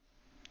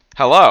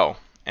Hello,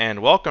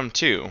 and welcome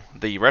to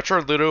the Retro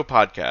Ludo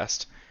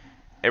Podcast,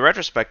 a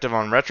retrospective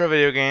on retro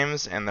video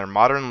games and their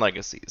modern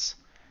legacies.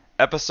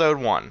 Episode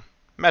 1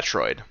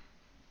 Metroid.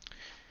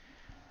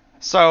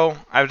 So,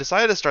 I've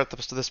decided to start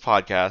this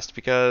podcast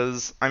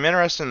because I'm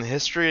interested in the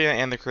history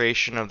and the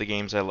creation of the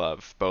games I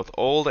love, both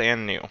old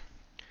and new.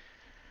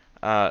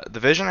 The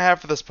vision I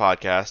have for this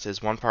podcast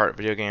is one part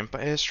video game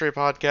history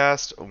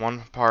podcast,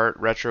 one part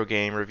retro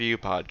game review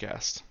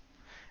podcast.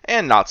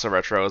 And not so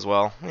retro as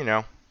well,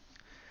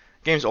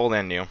 games old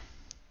and new.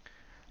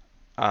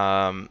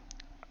 Um,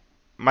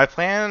 My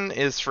plan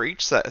is for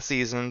each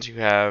season to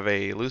have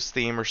a loose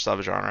theme or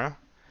subgenre.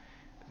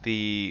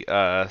 The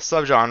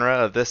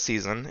subgenre of this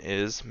season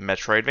is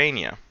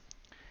Metroidvania.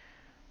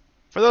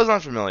 For those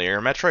unfamiliar,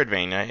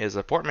 Metroidvania is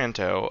a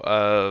portmanteau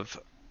of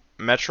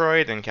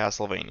Metroid and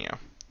Castlevania,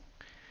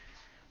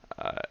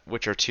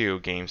 which are two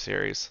game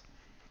series,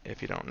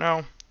 if you don't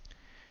know.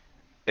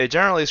 It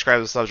generally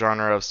describes a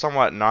subgenre of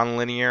somewhat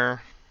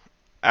non-linear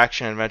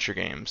action-adventure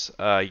games,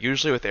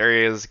 usually with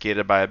areas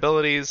gated by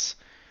abilities,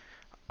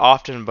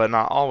 often but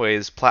not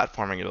always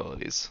platforming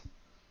abilities.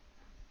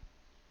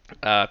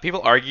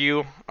 People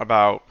argue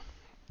about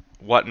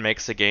what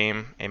makes a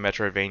game a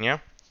Metroidvania.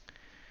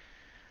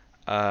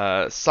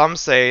 Some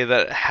say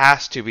that it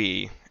has to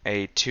be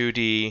a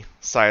 2D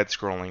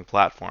side-scrolling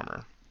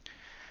platformer.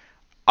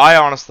 I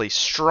honestly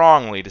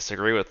strongly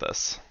disagree with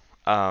this.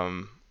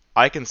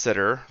 I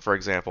consider, for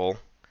example,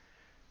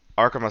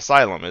 Arkham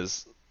Asylum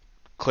is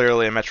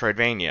clearly a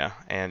Metroidvania,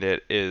 and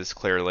it is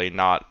clearly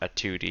not a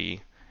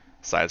 2D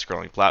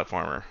side-scrolling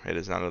platformer. It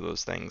is none of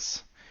those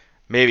things.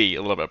 Maybe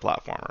a little bit of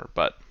platformer,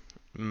 but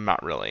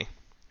not really.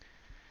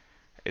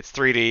 It's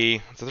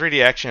 3D. It's a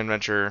 3D action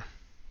adventure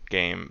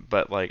game,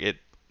 but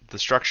the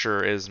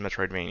structure is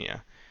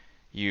Metroidvania.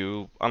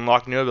 You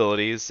unlock new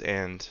abilities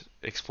and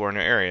explore new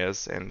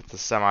areas, and it's a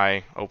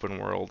semi-open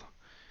world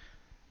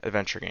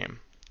adventure game.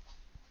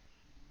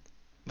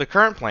 The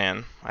current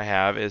plan I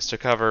have is to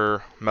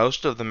cover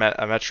most of the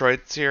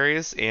Metroid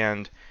series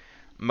and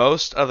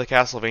most of the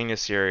Castlevania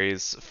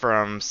series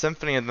from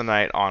Symphony of the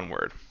Night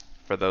onward.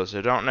 For those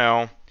who don't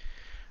know,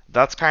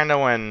 that's kind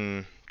of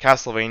when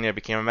Castlevania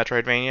became a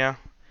Metroidvania.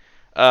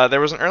 There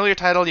was an earlier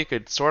title you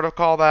could sort of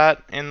call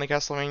that in the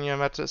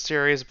Castlevania Meta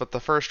series, but the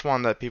first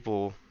one that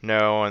people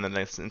know and then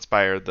they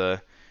inspired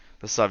the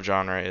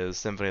subgenre is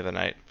Symphony of the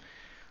Night.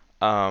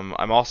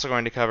 I'm also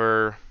going to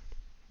cover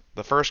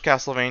the first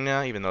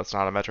Castlevania, even though it's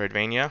not a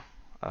Metroidvania,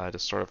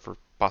 just sort of for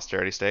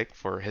posterity's sake,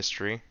 for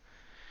history.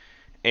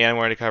 And I'm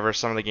going to cover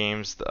some of the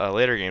games,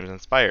 later games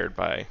inspired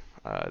by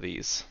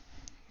these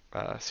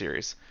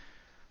series,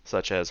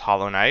 such as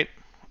Hollow Knight,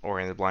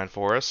 Ori and the Blind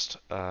Forest.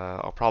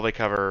 I'll probably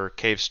cover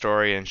Cave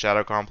Story and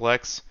Shadow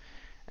Complex,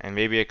 and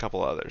maybe a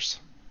couple others.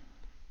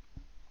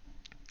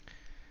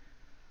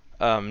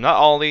 Not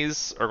all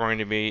these are going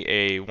to be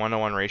a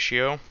 1-to-1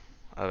 ratio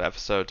of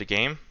episode to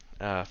game.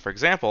 For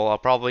example, I'll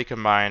probably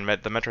combine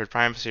the Metroid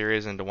Prime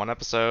series into one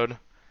episode.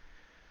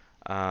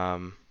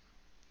 I'll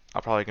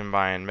probably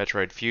combine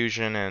Metroid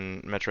Fusion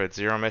and Metroid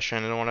Zero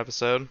Mission in one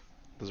episode.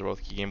 Those are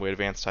both Game Boy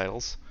Advance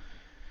titles.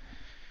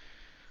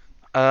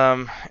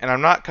 And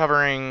I'm not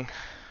covering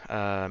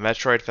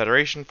Metroid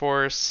Federation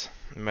Force,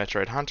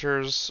 Metroid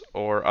Hunters,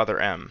 or Other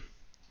M.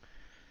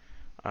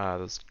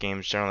 Those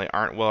games generally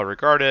aren't well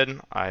regarded.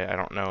 I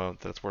don't know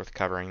that it's worth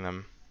covering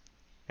them.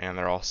 And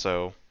they're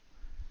also,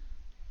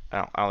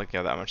 I don't think they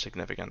have that much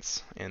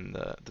significance in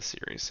the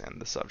series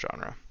and the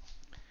subgenre.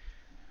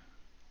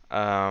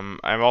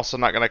 I'm also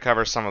not going to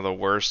cover some of the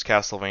worst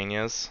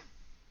Castlevanias.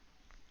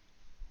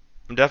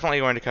 I'm definitely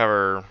going to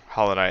cover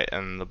Hollow Knight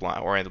and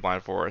Ori and the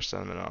Blind Forest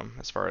at a minimum,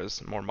 as far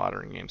as more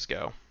modern games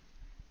go.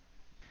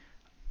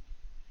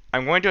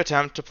 I'm going to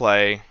attempt to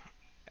play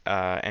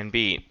and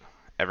beat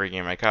every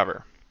game I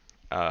cover.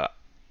 Uh,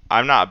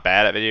 I'm not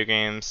bad at video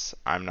games.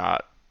 I'm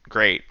not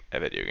great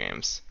at video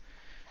games.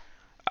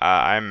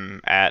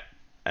 I'm at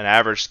an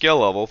average skill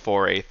level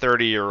for a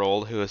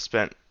 30-year-old who has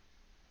spent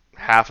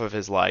half of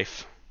his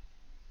life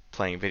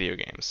playing video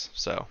games.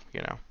 So,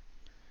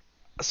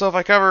 So if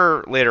I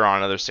cover later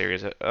on other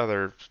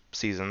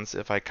seasons,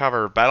 if I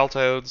cover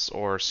Battletoads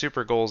or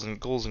Super Ghouls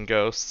and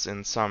Ghosts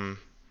in some,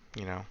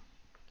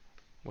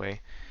 way,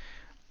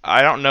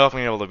 I don't know if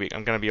I'm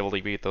going to be able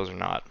to beat those or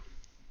not.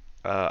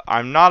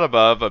 I'm not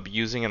above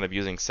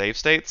abusing save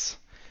states.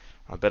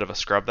 I'm a bit of a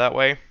scrub that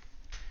way.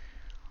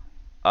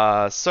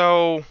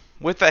 So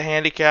with that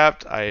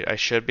handicapped, I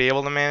should be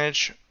able to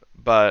manage,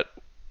 but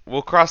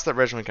we'll cross that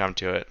bridge when we come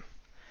to it.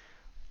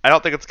 I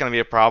don't think it's going to be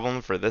a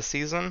problem for this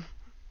season,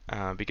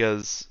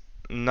 because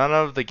none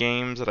of the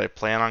games that I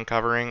plan on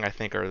covering I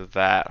think are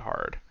that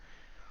hard.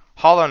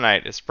 Hollow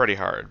Knight is pretty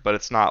hard, but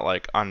it's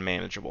not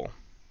unmanageable.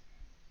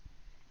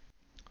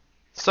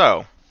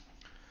 So,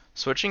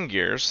 switching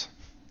gears,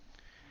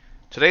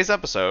 today's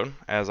episode,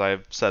 as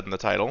I've said in the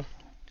title,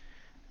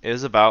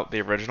 is about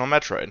the original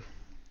Metroid.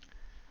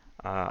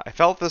 I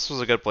felt this was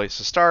a good place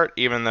to start,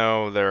 even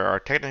though there are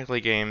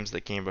technically games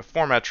that came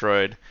before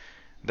Metroid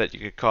that you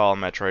could call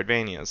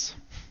Metroidvanias.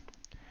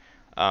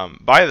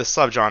 By the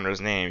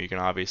subgenre's name, you can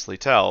obviously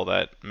tell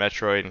that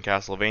Metroid and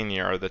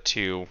Castlevania are the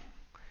two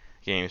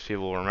games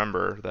people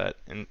remember that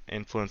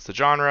influenced the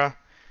genre.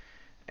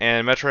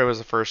 And Metroid was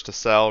the first to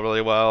sell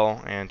really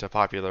well and to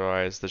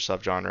popularize the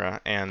subgenre,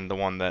 and the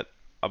one that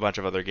a bunch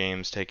of other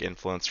games take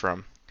influence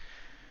from.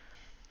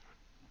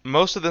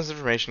 Most of this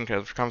information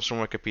comes from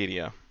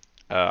Wikipedia.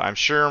 I'm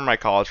sure my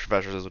college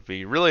professors would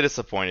be really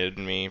disappointed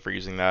in me for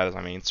using that as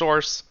my main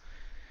source.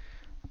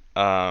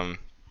 Um,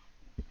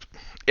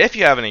 if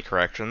you have any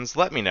corrections,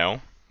 let me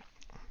know,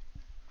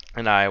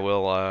 and I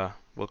will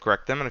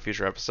correct them in a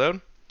future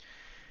episode.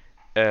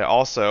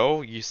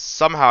 Also,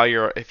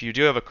 if you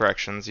do have a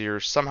corrections, you're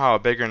somehow a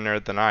bigger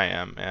nerd than I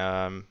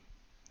am.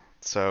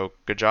 So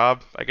good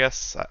job, I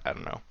guess. I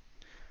don't know.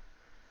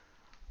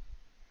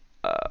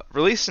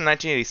 Released in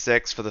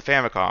 1986 for the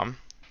Famicom,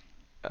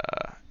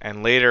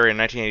 and later in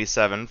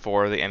 1987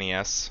 for the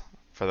NES.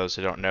 For those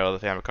who don't know,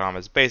 the Famicom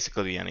is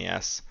basically the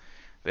NES.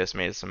 They just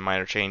made some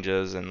minor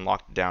changes and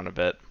locked it down a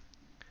bit.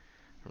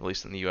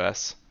 Released in the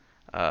US.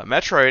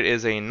 Metroid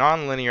is a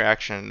non-linear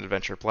action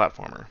adventure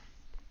platformer.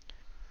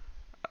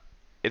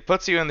 It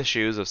puts you in the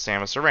shoes of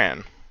Samus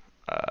Aran,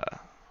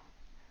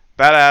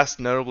 badass,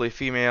 notably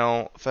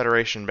female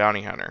Federation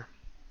bounty hunter.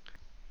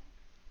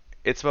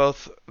 It's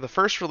both the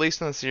first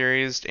release in the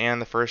series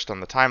and the first on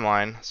the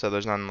timeline, so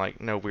there's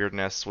no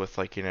weirdness with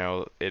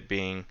it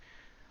being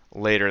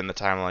later in the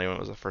timeline when it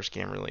was the first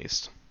game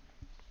released.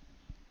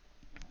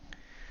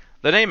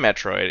 The name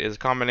Metroid is a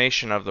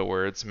combination of the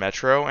words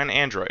Metro and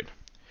Android,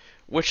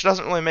 which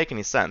doesn't really make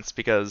any sense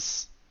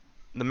because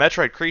the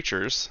Metroid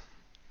creatures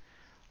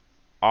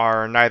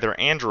are neither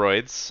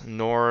androids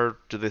nor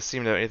do they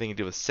seem to have anything to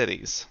do with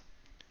cities.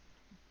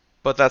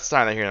 But that's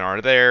neither here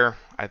nor there.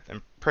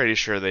 I'm pretty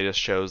sure they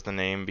just chose the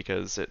name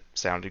because it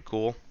sounded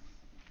cool.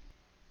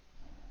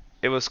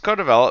 It was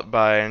co-developed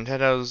by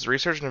Nintendo's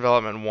Research and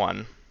Development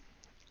 1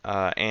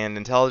 and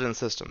Intelligent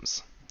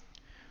Systems.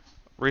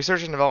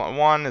 Research and Development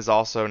 1 is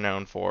also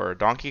known for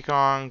Donkey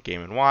Kong,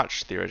 Game &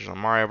 Watch, the original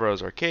Mario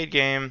Bros. Arcade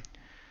game,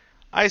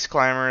 Ice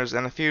Climbers,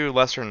 and a few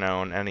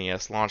lesser-known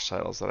NES launch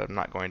titles that I'm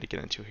not going to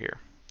get into here.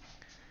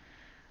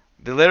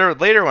 They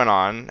later went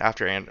on,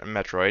 after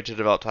Metroid, to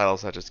develop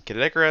titles such as Kid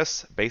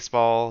Icarus,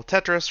 Baseball,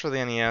 Tetris for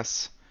the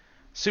NES,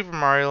 Super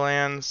Mario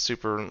Land,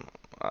 the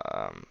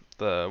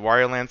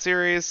Wario Land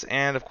series,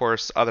 and of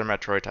course other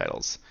Metroid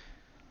titles.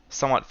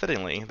 Somewhat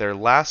fittingly, their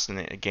last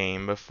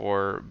game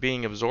before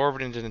being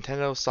absorbed into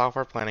Nintendo's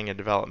software planning and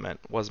development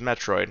was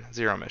Metroid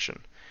Zero Mission,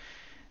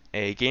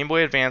 a Game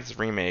Boy Advance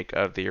remake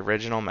of the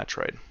original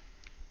Metroid.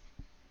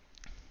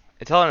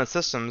 Intelligent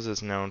Systems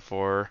is known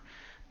for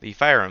the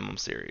Fire Emblem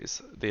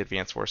series, the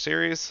Advance Wars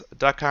series,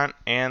 Duck Hunt,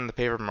 and the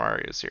Paper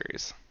Mario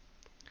series.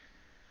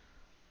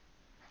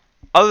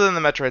 Other than the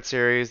Metroid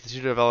series, the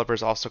two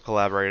developers also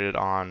collaborated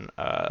on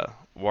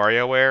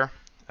WarioWare.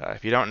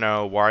 If you don't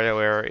know,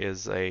 WarioWare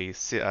is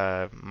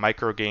a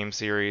micro game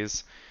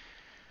series,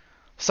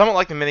 somewhat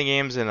like the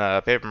minigames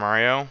in Paper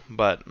Mario,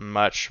 but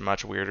much,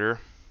 much weirder.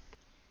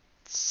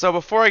 So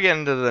before I get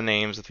into the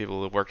names of the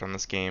people who worked on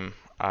this game,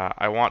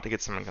 I want to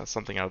get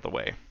something out of the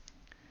way.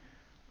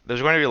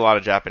 There's going to be a lot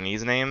of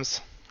Japanese names.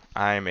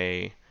 I'm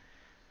a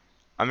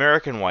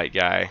American white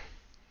guy.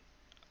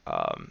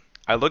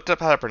 I looked up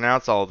how to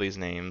pronounce all of these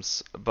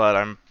names, but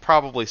I'm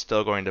probably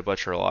still going to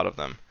butcher a lot of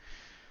them.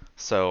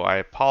 So I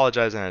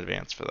apologize in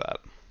advance for that.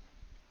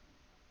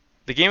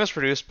 The game was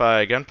produced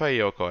by Gunpei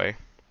Yokoi,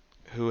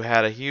 who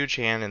had a huge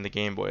hand in the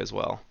Game Boy as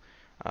well,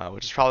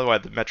 which is probably why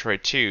the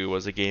Metroid 2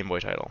 was a Game Boy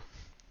title.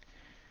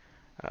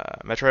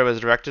 Metroid was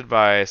directed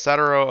by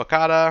Satoru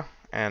Okada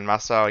and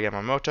Masao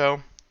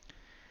Yamamoto,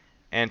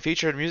 and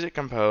featured music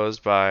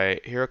composed by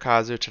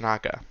Hirokazu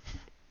Tanaka.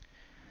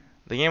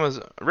 The game was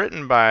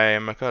written by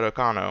Makoto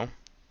Kano,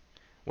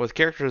 with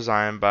character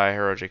design by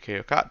Hiroji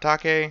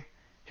Kiyotake,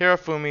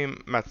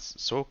 Hirofumi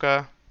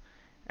Matsuoka,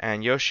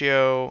 and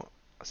Yoshio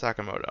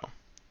Sakamoto.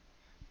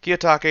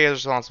 Kiyotake is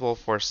responsible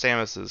for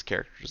Samus's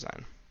character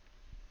design.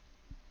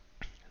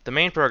 The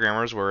main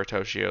programmers were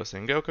Toshio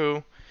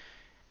Sengoku,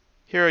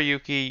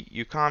 Hiroyuki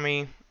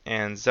Yukami,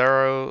 and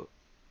Zero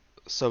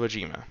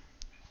Sobajima,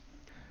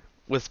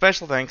 with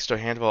special thanks to a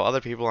handful of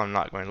other people I'm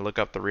not going to look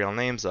up the real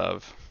names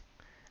of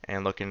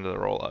and look into the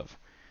role of.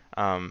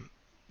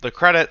 The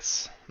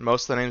credits,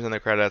 most of the names in the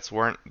credits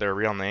weren't their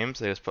real names,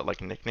 they just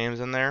put nicknames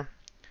in there,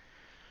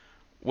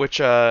 which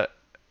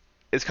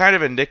is kind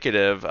of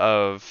indicative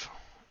of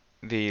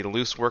the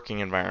loose working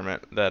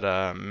environment that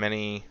some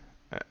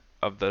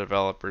of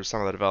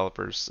the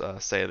developers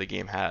say the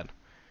game had.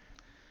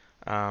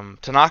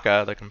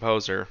 Tanaka, the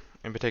composer,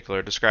 in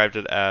particular, described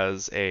it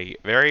as a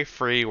very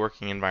free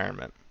working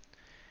environment,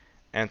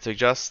 and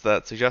suggests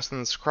that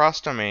suggestions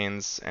crossed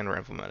domains and were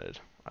implemented.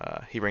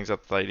 He brings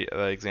up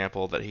the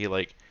example that he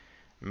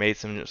made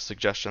some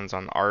suggestions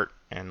on art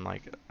and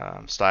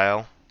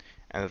style,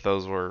 and that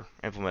those were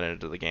implemented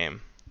into the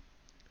game.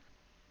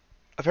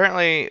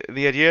 Apparently,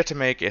 the idea to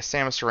make a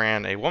Samus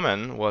Aran a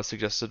woman was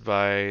suggested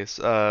by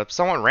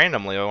somewhat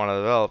randomly by one of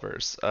the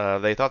developers.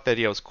 They thought the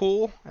idea was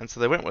cool, and so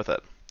they went with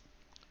it.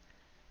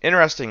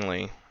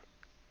 Interestingly,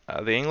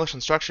 the English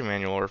instruction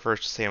manual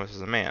refers to Samus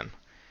as a man.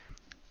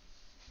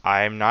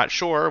 I'm not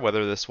sure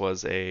whether this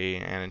was an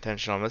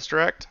intentional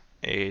misdirect,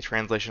 a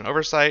translation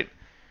oversight,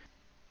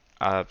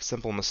 a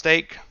simple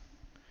mistake,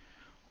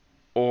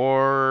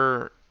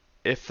 or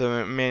if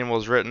the manual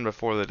was written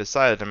before they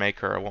decided to make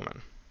her a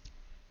woman.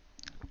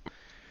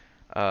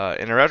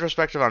 In a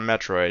retrospective on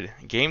Metroid,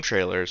 Game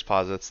Trailers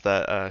posits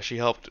that she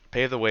helped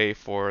pave the way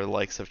for the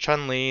likes of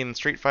Chun-Li in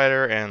Street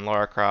Fighter and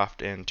Lara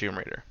Croft in Tomb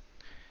Raider,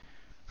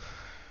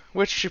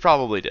 which she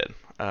probably did.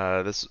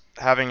 This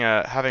having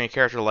a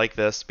character like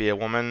this be a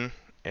woman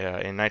in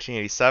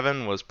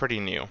 1987 was pretty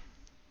new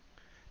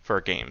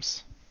for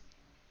games.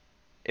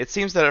 It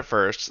seems that at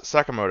first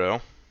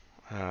Sakamoto,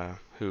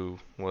 who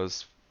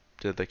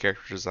did the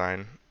character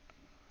design,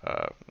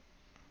 uh,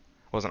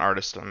 was an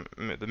artist,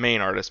 the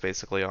main artist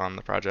basically on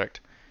the project,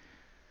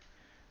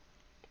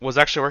 was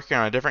actually working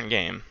on a different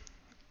game,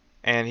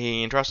 and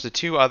he entrusted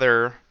two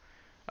other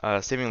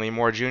seemingly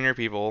more junior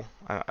people,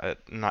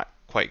 not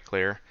quite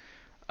clear,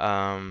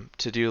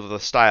 to do the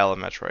style of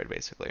Metroid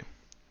basically.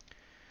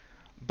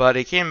 But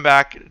he came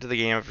back to the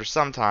game after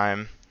some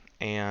time,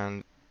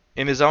 and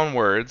in his own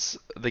words,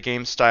 the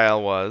game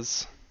style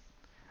was.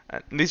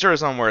 These are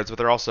his own words, but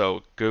they're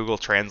also Google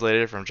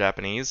translated from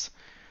Japanese,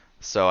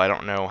 so I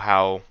don't know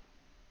how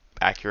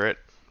accurate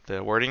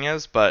the wording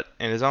is, but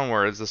in his own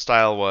words, the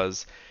style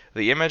was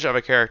the image of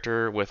a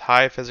character with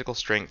high physical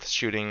strength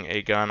shooting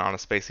a gun on a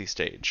spacey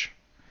stage,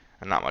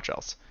 and not much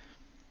else.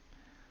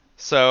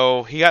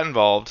 So he got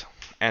involved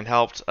and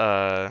helped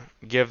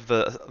give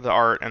the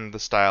art and the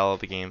style of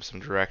the game some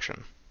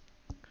direction.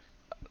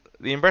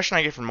 The impression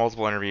I get from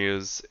multiple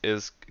interviews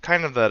is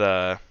kind of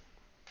that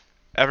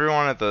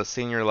everyone at the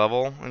senior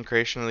level in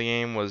creation of the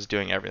game was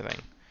doing everything.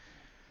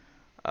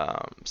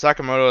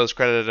 Sakamoto is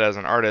credited as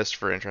an artist,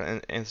 for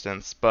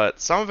instance, but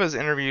some of his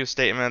interview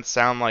statements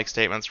sound like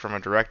statements from a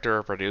director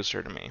or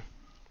producer to me.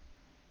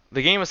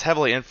 The game was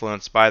heavily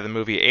influenced by the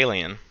movie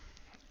Alien,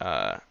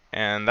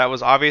 and that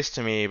was obvious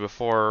to me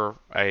before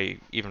I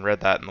even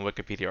read that in the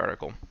Wikipedia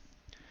article.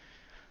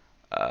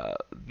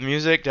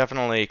 Music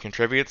definitely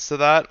contributes to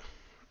that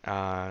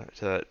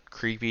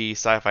creepy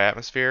sci-fi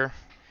atmosphere.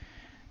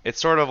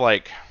 It's sort of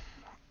like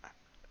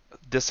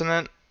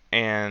dissonant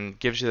and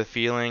gives you the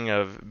feeling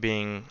of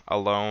being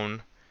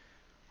alone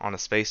on a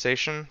space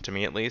station, to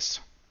me at least.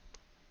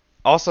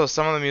 Also,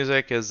 some of the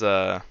music is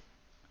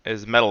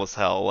metal as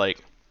hell. Like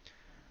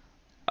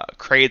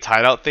Kraid's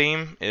Hideout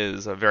theme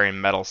is a very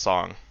metal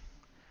song.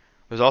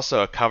 There's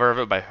also a cover of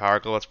it by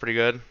Powerglove that's pretty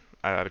good.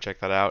 I would check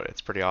that out.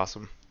 It's pretty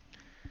awesome.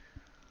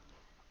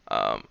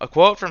 A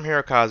quote from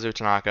Hirokazu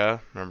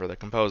Tanaka, remember the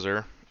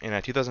composer, in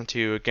a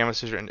 2002 Gamma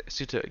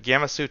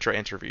Sutra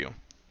interview.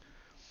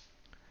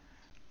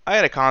 I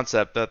had a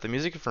concept that the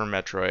music for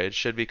Metroid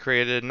should be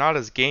created not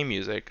as game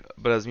music,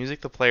 but as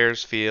music the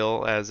players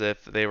feel as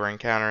if they were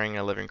encountering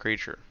a living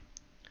creature.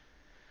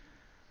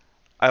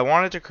 I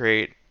wanted to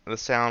create the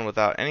sound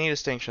without any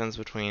distinctions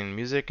between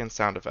music and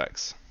sound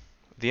effects.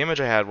 The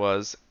image I had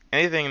was,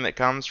 anything that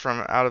comes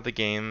from out of the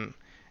game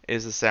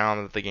is the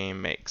sound that the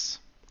game makes.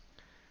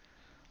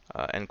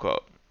 End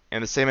quote.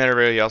 In the same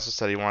interview, he also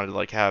said he wanted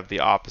to have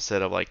the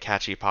opposite of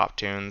catchy pop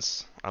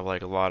tunes of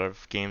a lot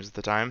of games at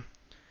the time.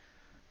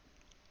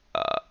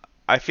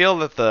 I feel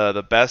that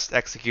the best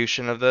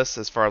execution of this,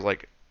 as far as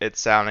it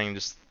sounding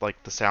just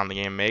like the sound the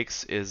game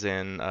makes, is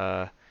in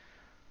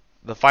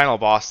the final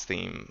boss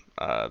theme,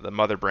 the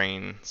Mother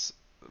Brain's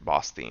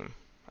boss theme.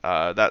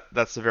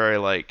 That's a very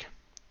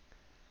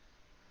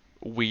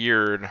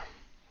weird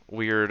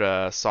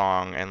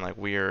song, and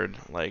weird,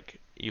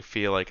 you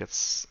feel like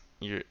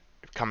you're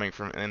coming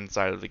from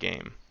inside of the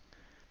game.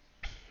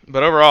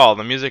 But overall,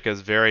 the music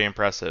is very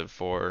impressive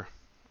for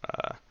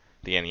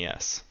the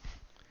NES.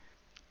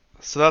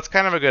 So that's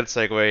kind of a good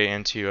segue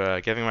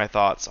into giving my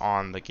thoughts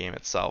on the game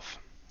itself.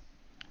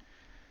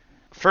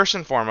 First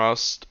and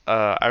foremost,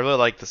 I really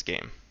like this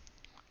game.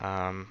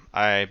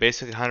 I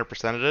basically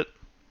 100%ed it.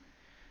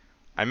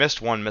 I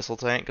missed one missile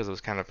tank because it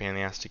was kind of a pain in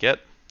the ass to get,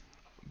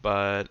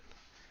 but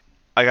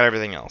I got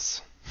everything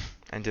else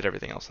and did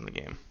everything else in the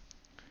game.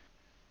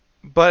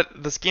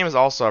 But this game is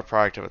also a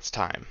product of its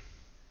time.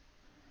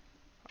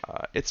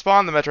 It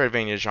spawned the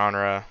Metroidvania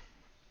genre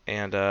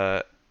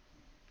and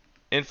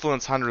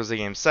influenced hundreds of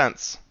games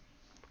since.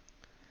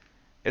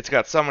 It's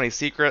got so many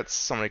secrets,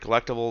 so many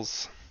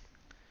collectibles.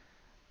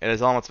 It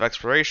has elements of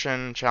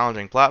exploration,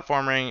 challenging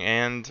platforming,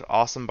 and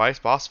awesome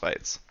boss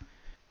fights.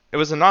 It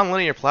was a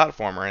non-linear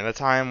platformer in a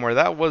time where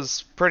that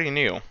was pretty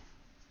new.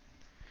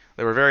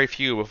 There were very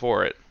few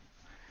before it.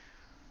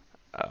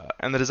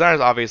 And the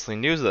designers obviously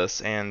knew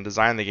this and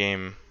designed the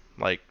game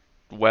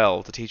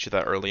well to teach you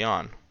that early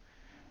on.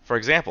 For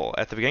example,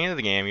 at the beginning of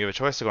the game, you have a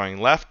choice of going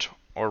left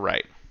or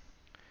right.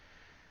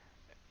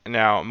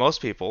 Now,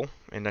 most people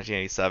in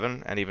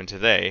 1987 and even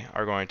today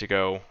are going to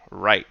go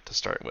right to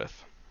start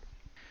with.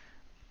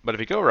 But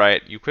if you go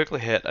right, you quickly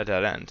hit a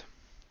dead end.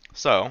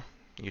 So,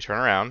 you turn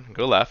around,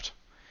 go left,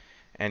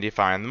 and you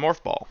find the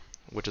Morph Ball,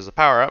 which is a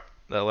power-up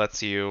that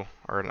lets you,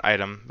 or an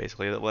item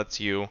basically, that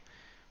lets you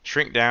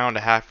shrink down to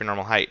half your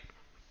normal height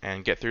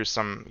and get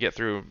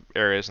through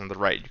areas on the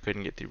right you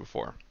couldn't get through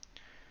before.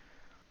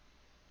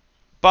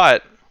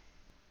 But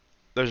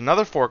there's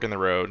another fork in the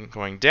road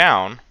going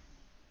down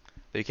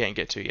that you can't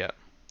get to yet.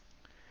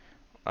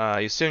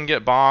 You soon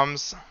get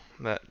bombs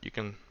that you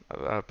can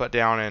put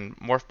down in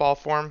morph ball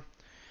form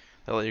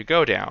that let you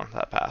go down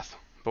that path.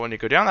 But when you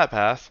go down that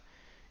path,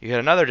 you hit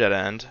another dead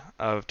end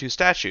of 2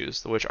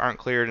 statues, which aren't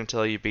cleared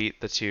until you beat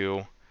the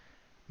 2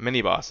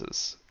 mini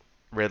bosses,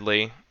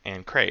 Ridley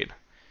and Kraid,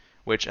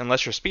 which,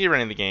 unless you're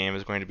speedrunning the game,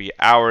 is going to be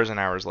hours and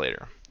hours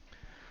later.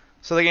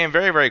 So the game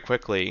very, very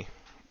quickly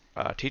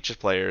teaches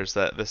players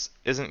that this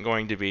isn't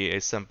going to be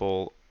a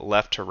simple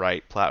left to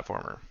right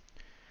platformer.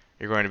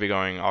 You're going to be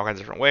going all kinds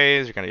of different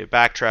ways, you're going to be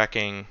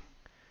backtracking,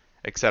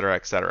 etc.,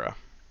 etc.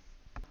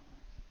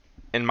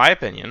 In my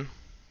opinion,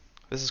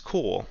 this is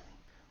cool,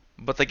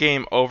 but the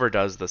game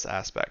overdoes this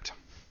aspect.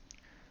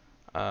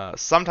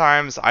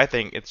 Sometimes I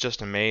think it's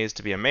just a maze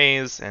to be a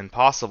maze, and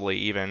possibly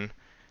even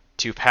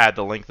to pad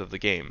the length of the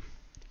game.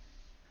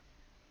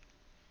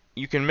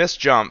 You can miss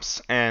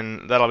jumps,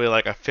 and that'll be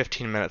like a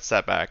 15-minute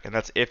setback, and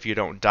that's if you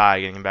don't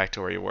die getting back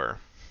to where you were.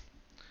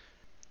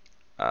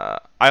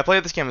 I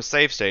played this game with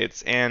save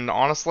states, and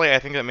honestly, I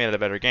think that made it a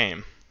better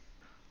game.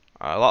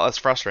 A lot less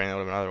frustrating than it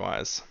would have been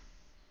otherwise.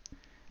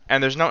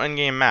 And there's no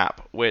in-game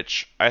map,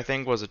 which I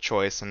think was a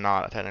choice and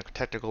not a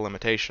technical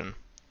limitation.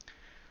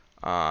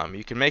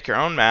 You can make your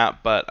own map,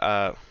 but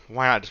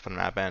why not just put a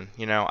map in?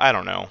 You know, I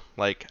don't know.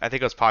 Like, I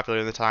think it was popular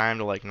at the time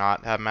to like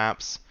not have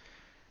maps,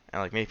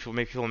 and like make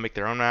people make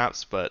their own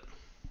maps, but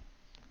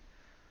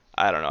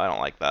I don't know. I don't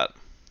like that.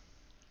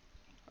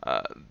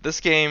 This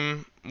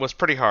game was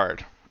pretty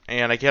hard,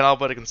 and I can't help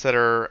but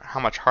consider how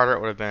much harder it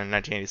would have been in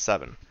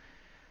 1987.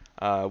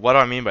 What do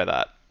I mean by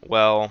that?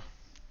 Well,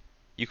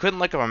 you couldn't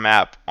look up a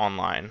map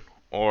online,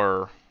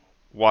 or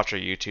watch a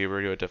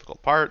YouTuber do a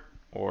difficult part,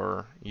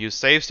 or use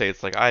save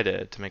states like I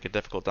did to make a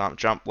difficult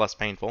jump less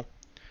painful.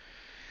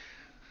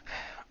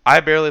 I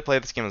barely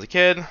played this game as a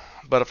kid,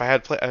 but if I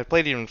had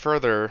played even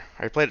further,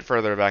 I played it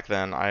further back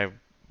then, I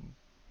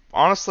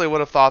honestly would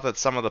have thought that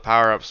some of the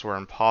power-ups were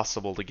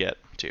impossible to get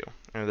to,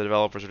 and the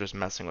developers were just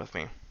messing with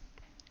me.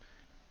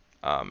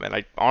 And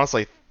I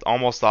honestly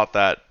almost thought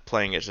that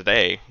playing it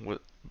today,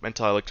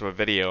 until I looked up a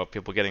video of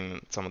people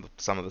getting some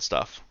of the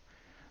stuff.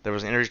 There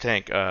was an energy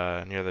tank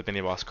near the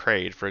mini boss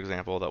Kraid, for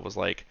example, that was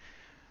like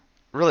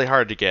really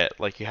hard to get.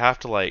 Like you have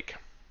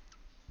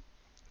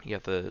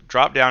to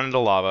drop down into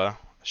lava,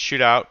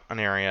 shoot out an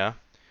area,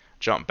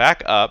 jump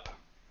back up,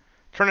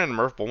 turn it into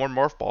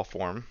morph ball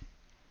form,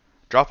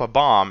 drop a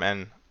bomb,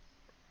 and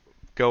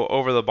go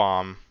over the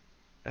bomb.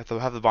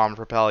 Have the bomb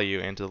propel you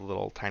into the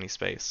little tiny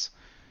space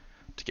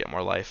to get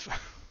more life.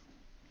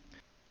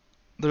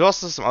 There's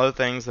also some other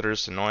things that are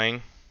just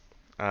annoying.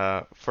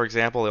 For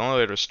example, the only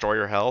way to restore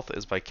your health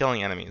is by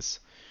killing enemies,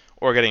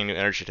 or getting a new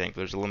energy tank.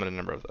 There's a limited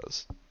number of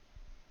those.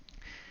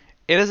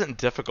 It isn't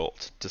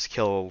difficult to just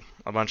kill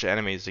a bunch of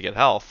enemies to get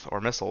health or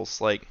missiles.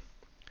 Like,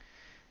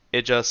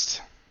 it's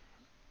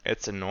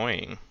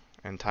annoying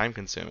and time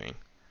consuming.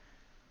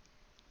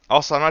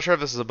 Also, I'm not sure if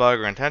this is a bug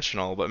or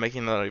intentional, but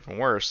making that even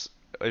worse,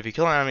 if you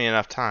kill an enemy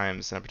enough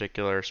times in a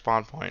particular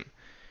spawn point,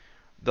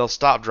 they'll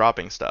stop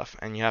dropping stuff,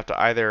 and you have to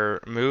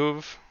either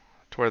move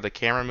to where the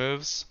camera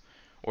moves,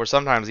 or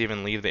sometimes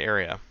even leave the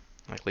area,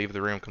 like leave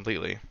the room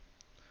completely.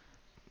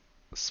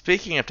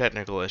 Speaking of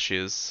technical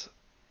issues,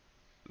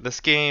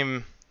 this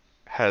game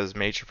has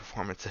major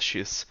performance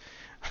issues.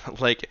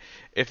 Like,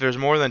 if there's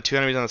more than 2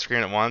 enemies on the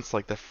screen at once,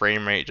 like the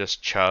frame rate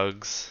just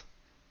chugs,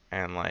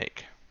 and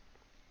like,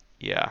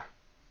 yeah.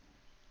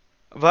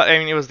 But I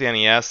mean, it was the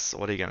NES.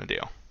 What are you gonna do?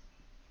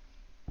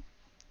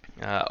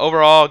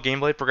 Overall,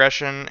 gameplay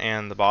progression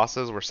and the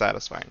bosses were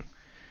satisfying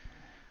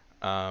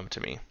to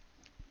me.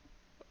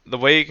 The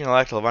way you can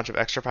collect a bunch of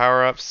extra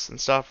power-ups and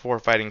stuff for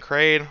fighting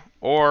Kraid,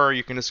 or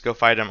you can just go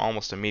fight him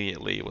almost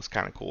immediately, was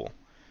kind of cool.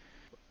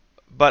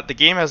 But the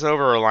game has an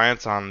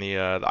over-reliance on the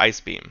Ice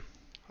Beam.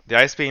 The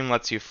Ice Beam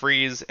lets you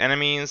freeze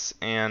enemies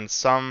and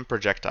some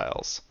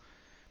projectiles.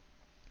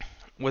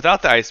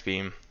 Without the Ice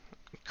Beam,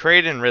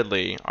 Kraid and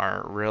Ridley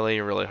are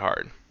really, really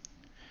hard.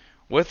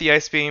 With the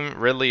Ice Beam,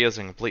 Ridley is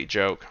a complete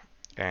joke,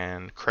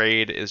 and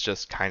Kraid is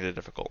just kind of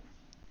difficult.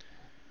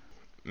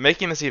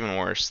 Making this even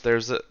worse,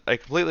 there's a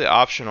completely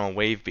optional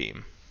Wave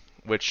Beam,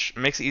 which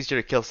makes it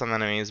easier to kill some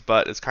enemies,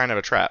 but it's kind of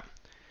a trap.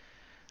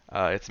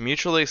 It's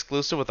mutually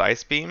exclusive with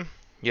Ice Beam.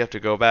 You have to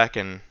go back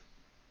and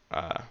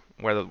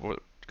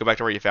go back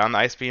to where you found the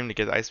Ice Beam to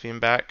get the Ice Beam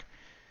back,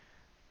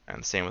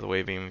 and the same with the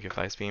Wave Beam if you have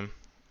the Ice Beam.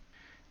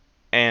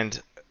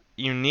 And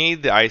you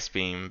need the Ice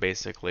Beam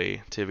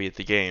basically to beat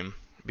the game,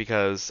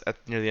 because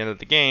near the end of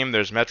the game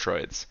there's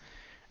Metroids,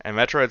 and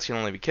Metroids can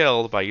only be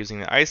killed by using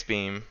the Ice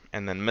Beam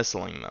and then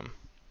missiling them.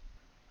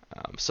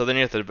 So then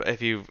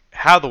if you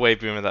have the Wave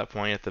Beam at that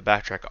point, you have to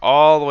backtrack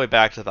all the way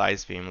back to the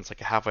Ice Beam. It's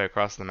like halfway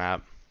across the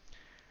map,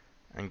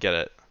 and get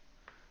it.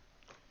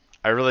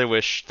 I really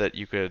wish that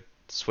you could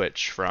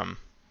switch from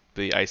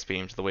the Ice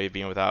Beam to the Wave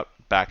Beam without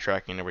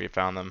backtracking to where you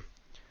found them.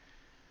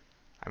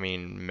 I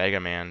mean, Mega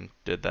Man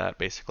did that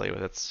basically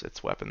with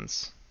its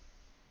weapons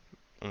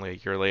only a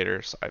year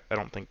later, so I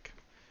don't think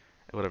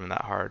it would have been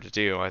that hard to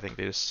do. I think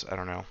they just, I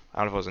don't know. I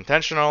don't know if it was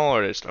intentional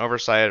or just an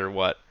oversight or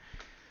what,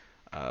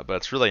 but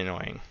it's really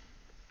annoying.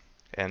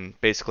 And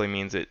basically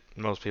means that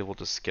most people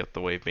just skip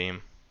the wave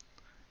beam.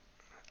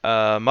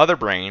 Mother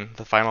Brain,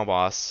 the final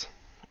boss,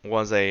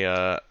 was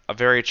a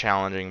very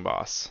challenging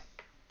boss.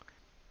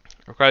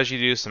 It requires you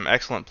to do some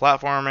excellent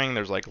platforming.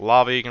 There's like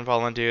lava you can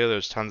fall into.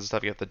 There's tons of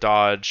stuff you have to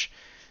dodge,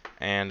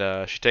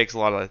 and she takes a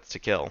lot of it to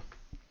kill.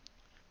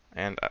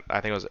 And I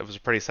think it was a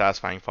pretty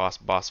satisfying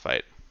boss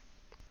fight.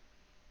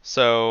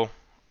 So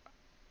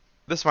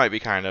this might be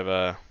kind of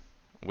a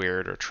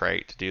weird or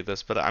trite to do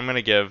this, but I'm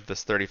gonna give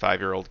this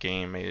 35-year-old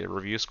game a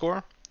review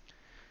score.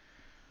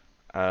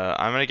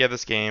 I'm gonna give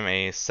this game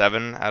a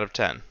 7 out of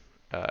 10.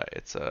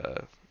 It's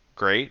a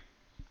great,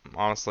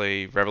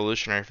 honestly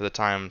revolutionary for the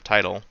time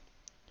title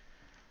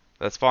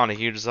that spawned a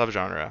huge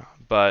subgenre,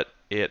 but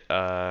it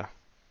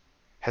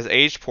has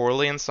aged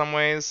poorly in some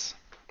ways,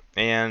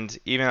 and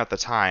even at the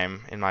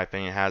time, in my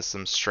opinion, has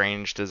some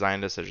strange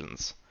design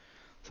decisions,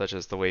 such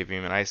as the wave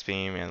beam and ice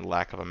beam and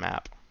lack of a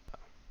map.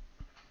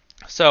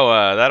 So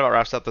that about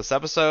wraps up this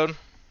episode.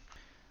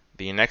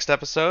 The next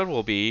episode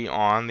will be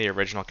on the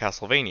original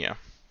Castlevania.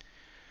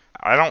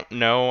 I don't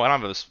know, I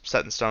don't have a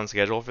set in stone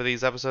schedule for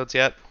these episodes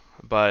yet,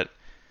 but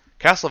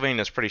Castlevania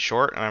is pretty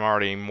short, and I'm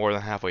already more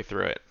than halfway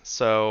through it.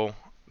 So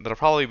that'll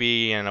probably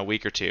be in a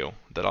week or two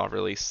that I'll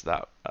release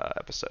that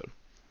episode.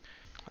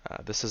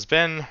 This has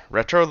been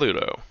Retro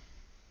Ludo.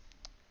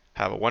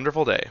 Have a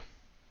wonderful day.